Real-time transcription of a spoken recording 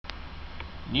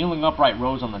Kneeling upright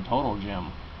rows on the total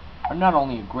gym are not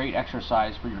only a great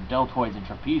exercise for your deltoids and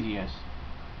trapezius,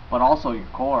 but also your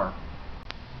core.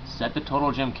 Set the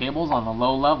total gym cables on the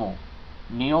low level.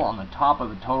 Kneel on the top of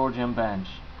the total gym bench.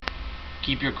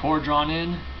 Keep your core drawn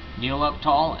in, kneel up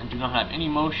tall, and do not have any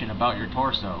motion about your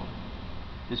torso.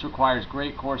 This requires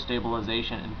great core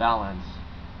stabilization and balance.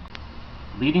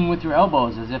 Leading with your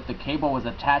elbows as if the cable was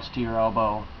attached to your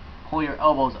elbow, pull your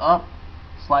elbows up,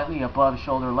 slightly above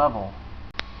shoulder level.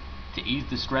 To ease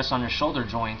the stress on your shoulder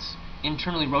joints,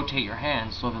 internally rotate your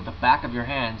hands so that the back of your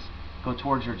hands go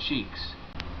towards your cheeks.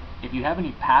 If you have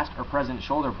any past or present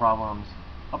shoulder problems,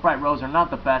 upright rows are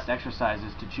not the best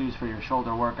exercises to choose for your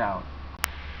shoulder workout.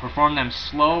 Perform them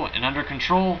slow and under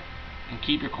control, and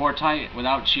keep your core tight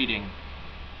without cheating.